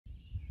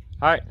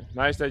Hi,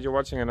 nice that you're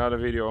watching another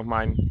video of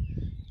mine.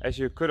 As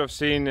you could have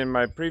seen in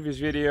my previous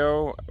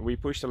video, we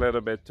pushed a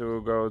little bit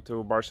to go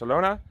to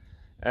Barcelona,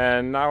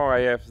 and now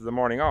I have the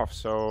morning off,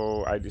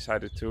 so I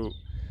decided to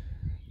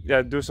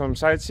do some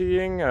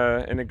sightseeing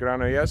in the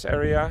Granolles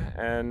area,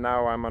 and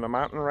now I'm on a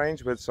mountain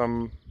range with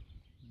some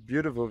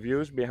beautiful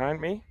views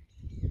behind me.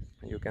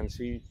 You can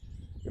see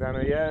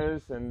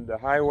Granolles and the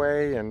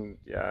highway and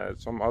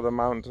some other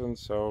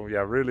mountains, so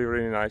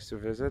really nice to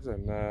visit.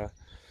 And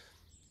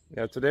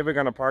today we're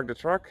gonna park the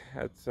truck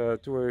at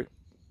 2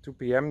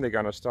 p.m. They're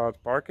gonna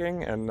start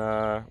parking, and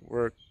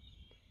we're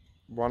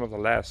one of the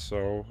last,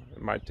 so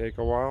it might take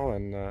a while.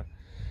 And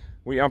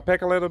we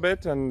unpack a little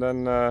bit, and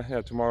then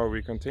tomorrow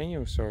we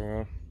continue.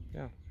 So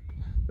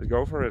let's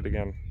go for it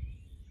again.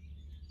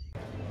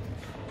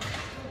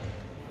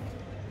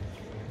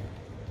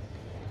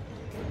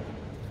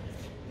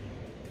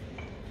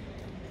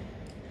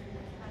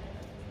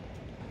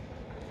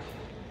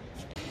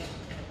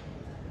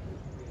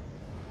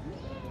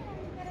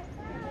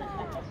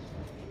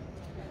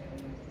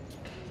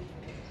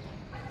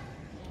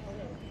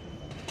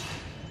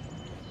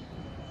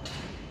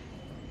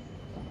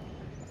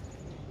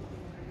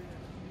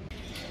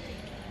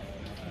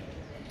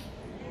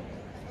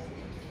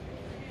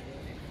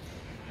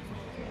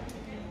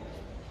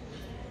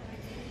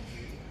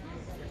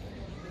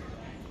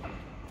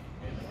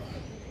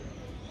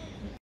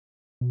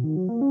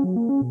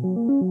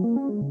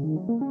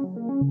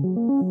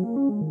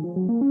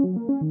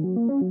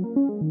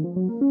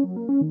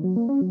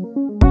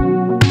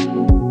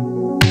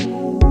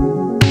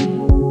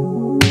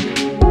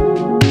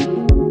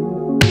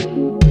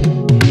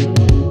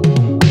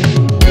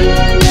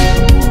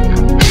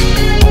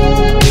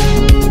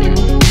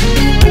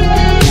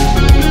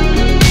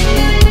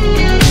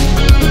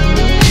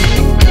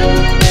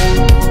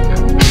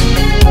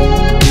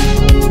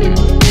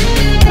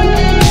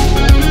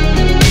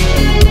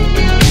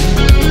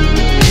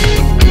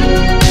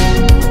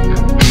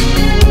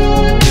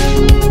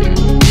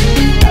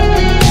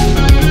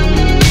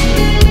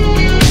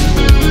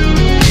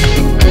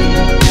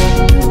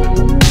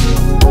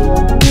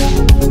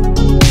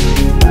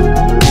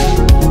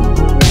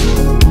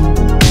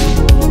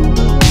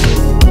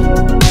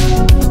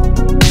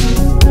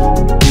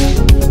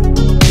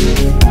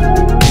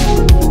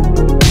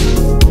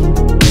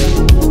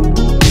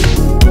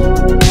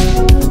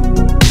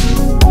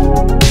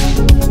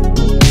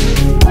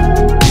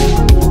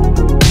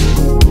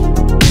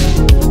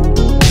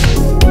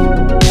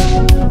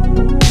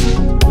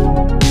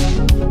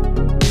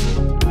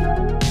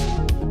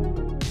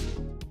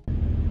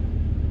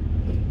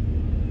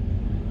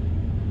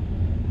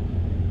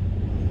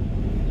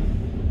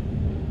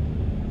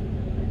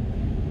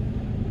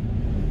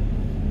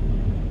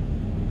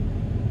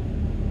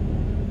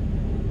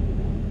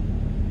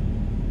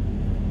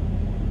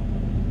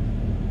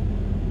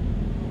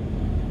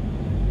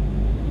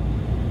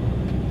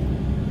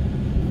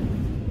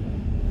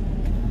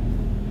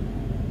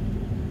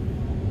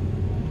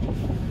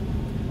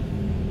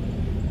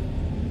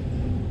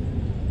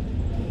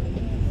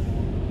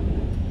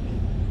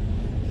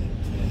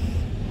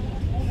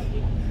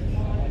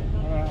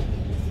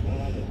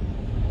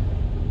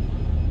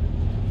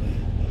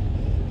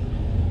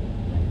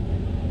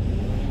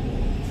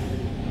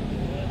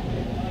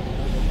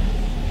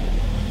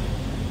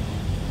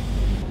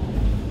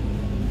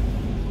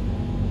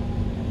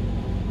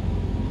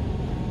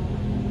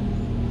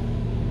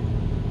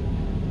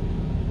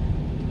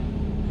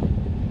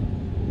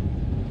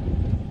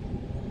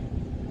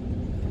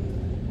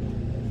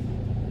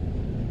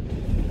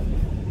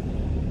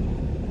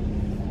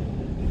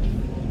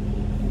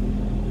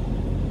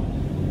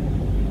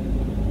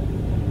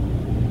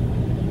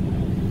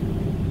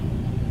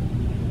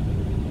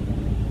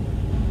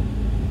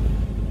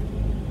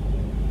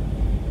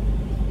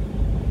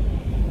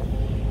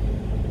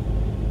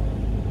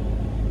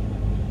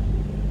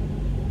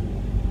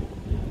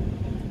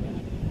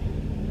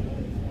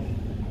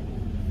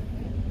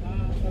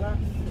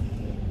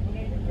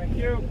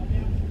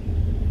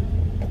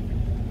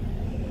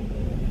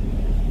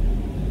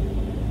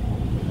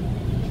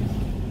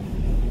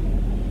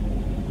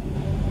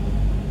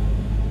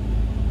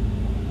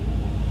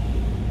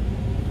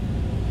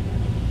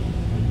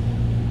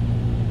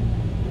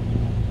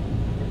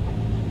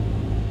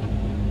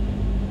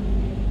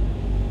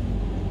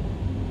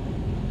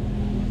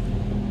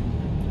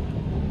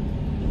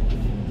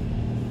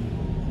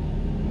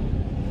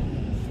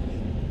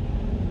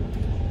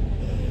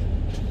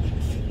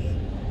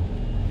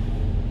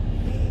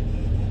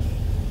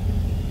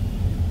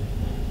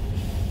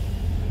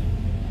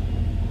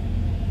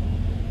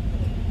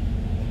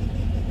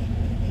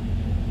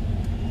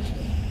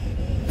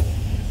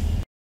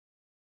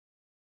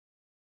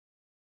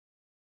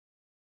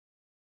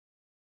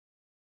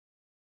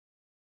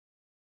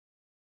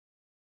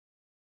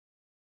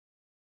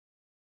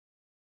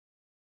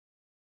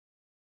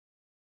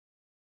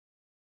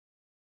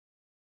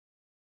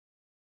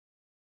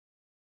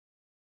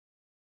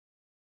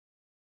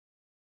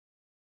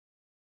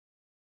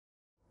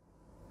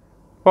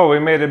 Well, we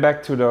made it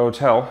back to the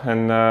hotel,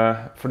 and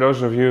for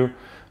those of you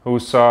who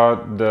saw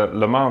the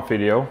Le Mans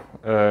video,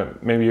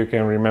 maybe you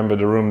can remember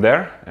the room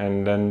there,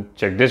 and then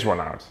check this one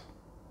out.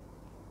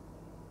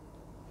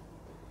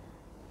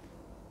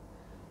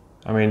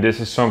 I mean,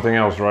 this is something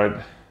else, right?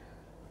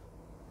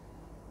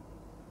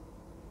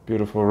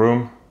 Beautiful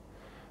room,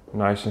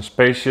 nice and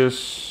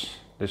spacious.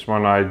 This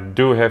one I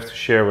do have to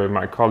share with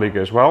my colleague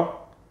as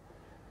well.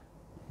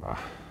 I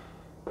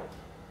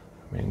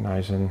mean,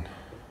 nice and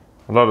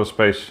a lot of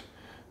space.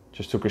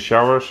 Just took a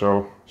shower,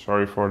 so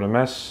sorry for the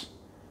mess.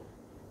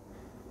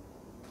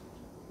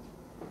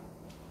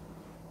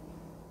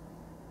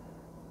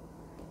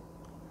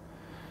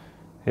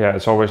 Yeah,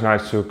 it's always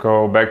nice to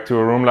go back to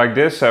a room like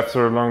this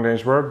after a long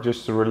day's work,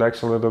 just to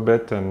relax a little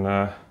bit and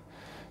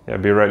yeah,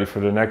 be ready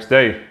for the next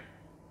day.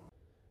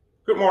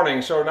 Good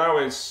morning, so now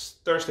it's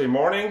Thursday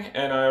morning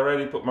and I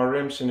already put my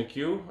rims in the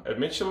queue at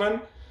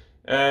Michelin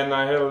and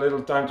I had a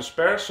little time to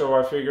spare, so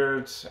I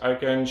figured I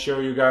can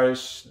show you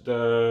guys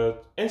the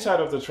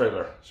inside of the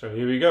trailer. So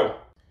here we go.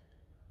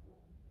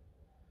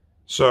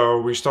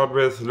 So we start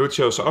with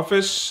Lucio's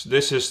office.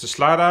 This is the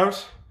slide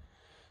out.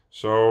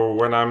 So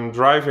when I'm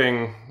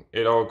driving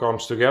it all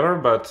comes together,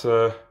 but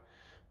when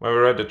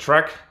we're at the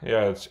track,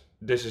 yeah,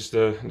 this is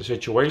the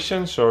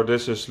situation. So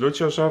this is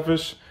Lucio's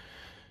office.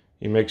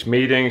 He makes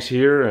meetings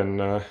here and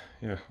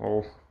yeah,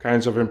 all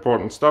kinds of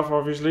important stuff,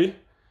 obviously.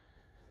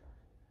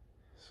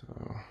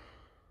 So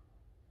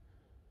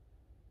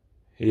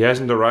he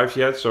hasn't arrived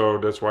yet, so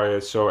that's why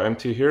it's so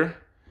empty here.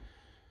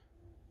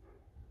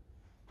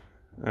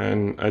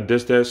 And at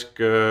this desk,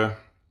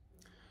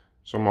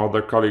 some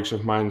other colleagues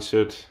of mine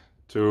sit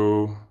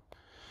to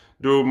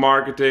do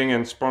marketing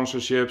and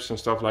sponsorships and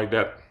stuff like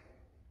that.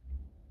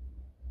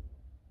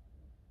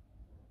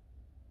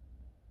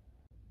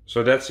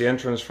 So that's the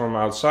entrance from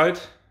outside.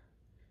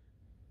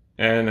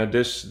 And at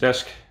this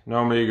desk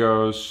normally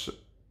goes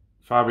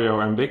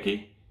Fabio and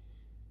Vicky.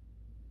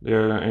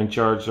 They're in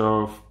charge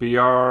of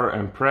PR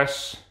and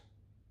press.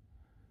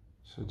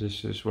 So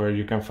this is where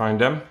you can find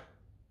them.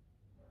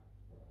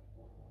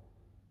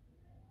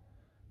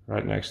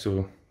 Right next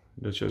to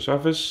Lucio's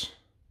office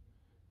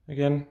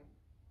again.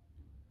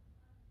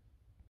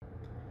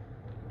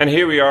 And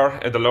here we are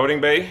at the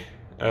loading bay.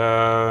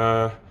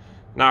 Now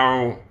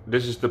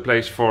this is the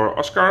place for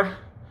Oscar.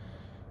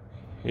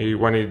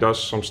 When he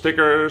does some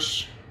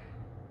stickers.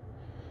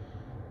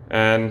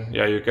 And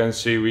yeah, you can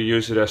see we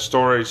use it as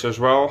storage as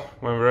well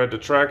when we're at the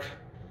track.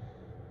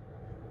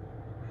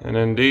 And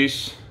then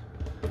these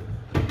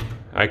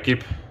I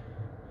keep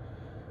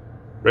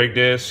brake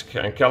disc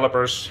and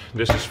calipers.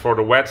 This is for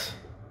the wet.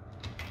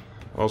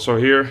 Also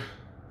here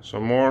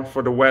some more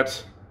for the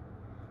wet.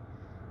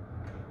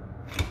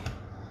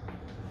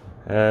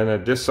 And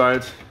at this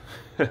side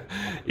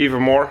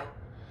even more.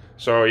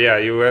 So yeah,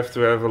 you have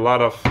to have a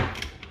lot of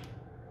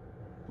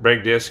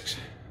brake discs,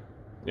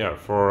 yeah,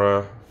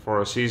 for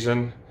a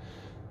season.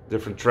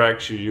 Different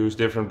tracks you use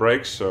different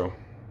brakes. So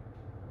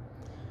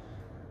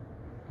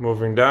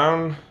moving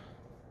down,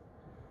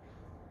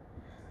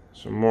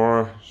 some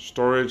more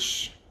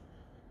storage,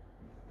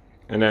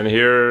 and then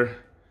here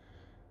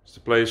is the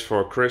place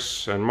for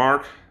Chris and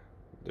Mark.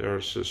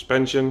 Their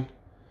suspension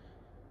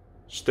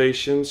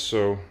stations,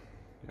 so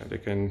yeah, they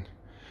can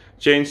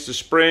change the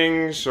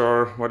springs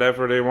or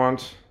whatever they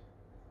want.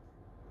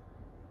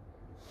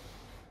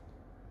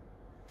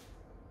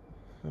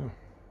 Oh.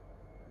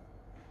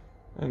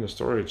 And the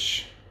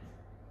storage.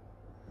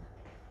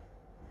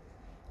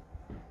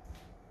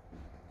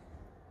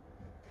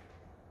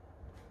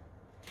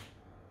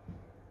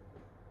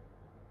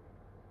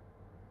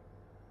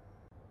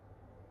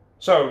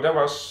 So that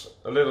was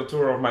a little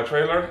tour of my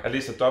trailer, at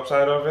least the top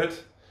side of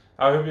it.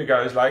 I hope you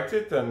guys liked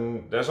it,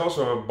 and there's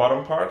also a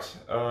bottom part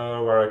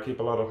where I keep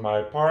a lot of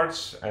my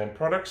parts and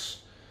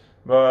products.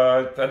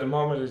 But at the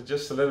moment it's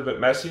just a little bit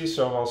messy,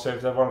 so I'll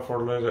save that one for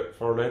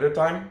a later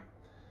time.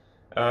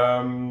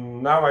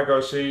 Now I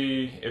go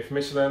see if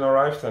Michelin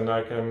arrived and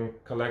I can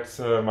collect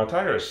my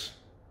tires.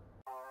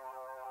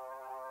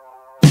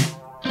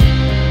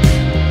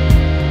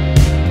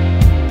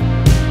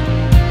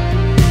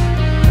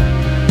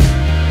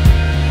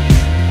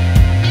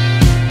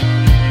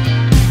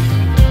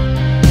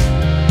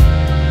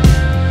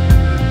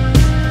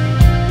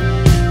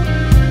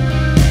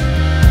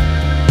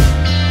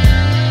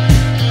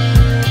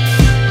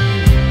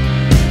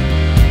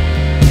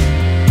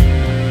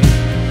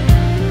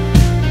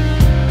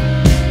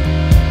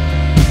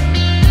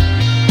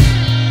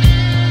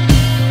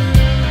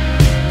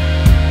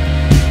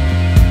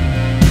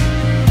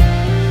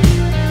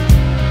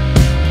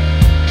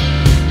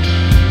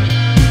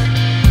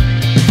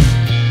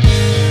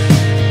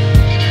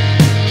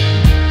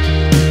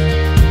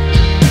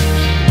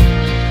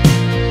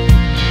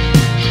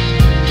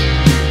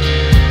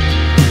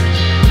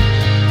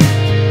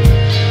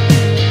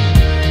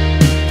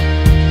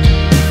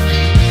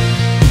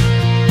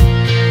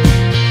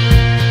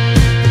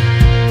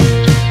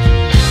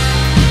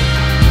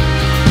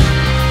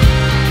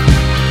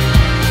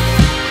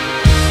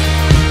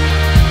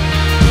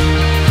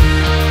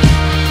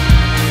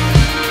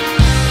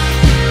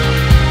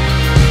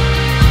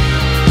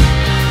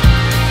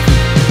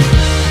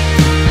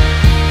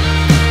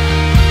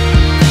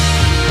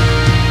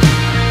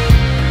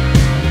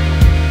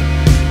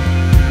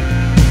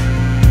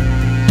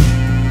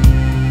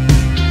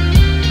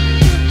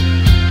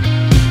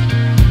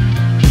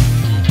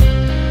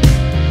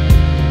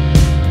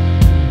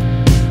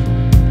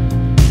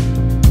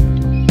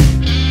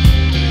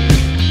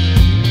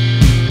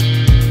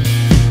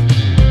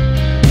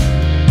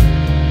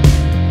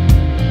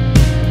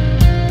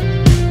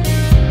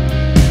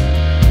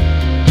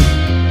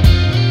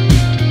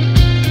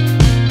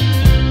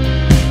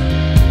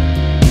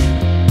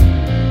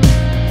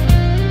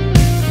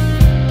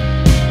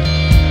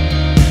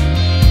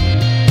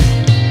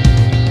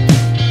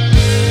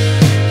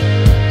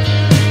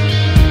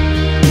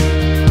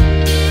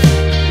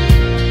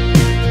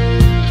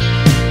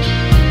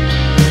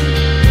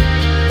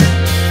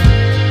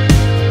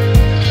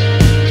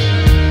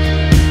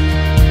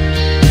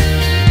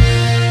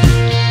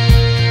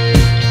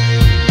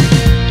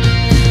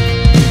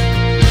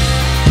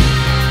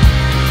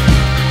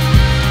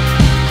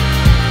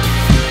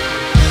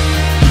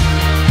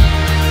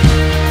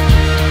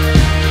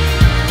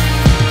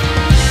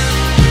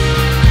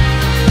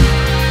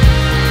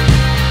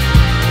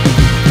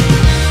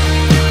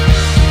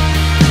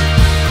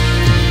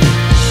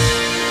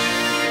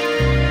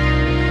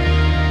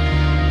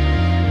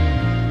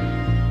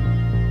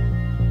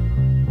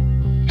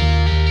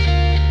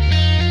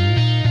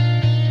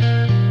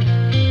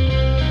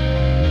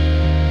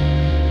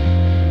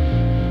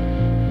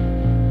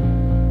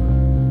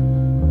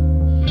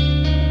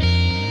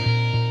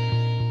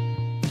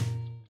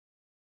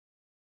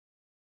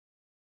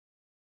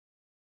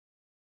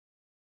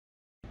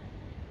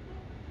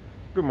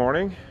 Good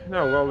morning.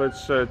 No, well,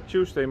 it's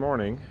Tuesday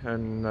morning,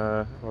 and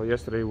well,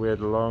 yesterday we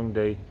had a long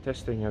day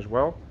testing as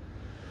well.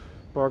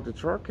 Parked the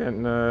truck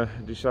and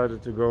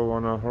decided to go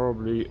on a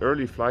horribly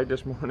early flight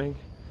this morning.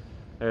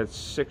 It's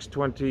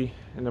 6:20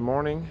 in the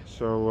morning,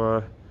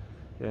 so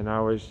yeah,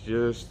 now it's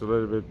just a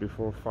little bit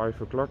before 5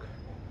 o'clock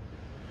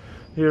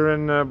here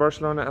in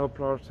Barcelona El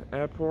Prat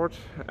Airport,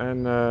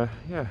 and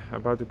yeah,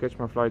 about to catch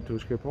my flight to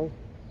Schiphol.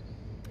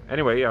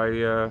 Anyway,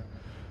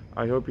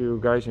 I hope you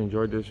guys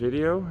enjoyed this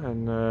video,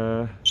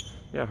 and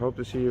yeah, hope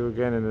to see you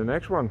again in the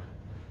next one.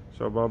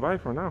 So bye bye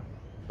for now.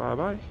 Bye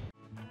bye.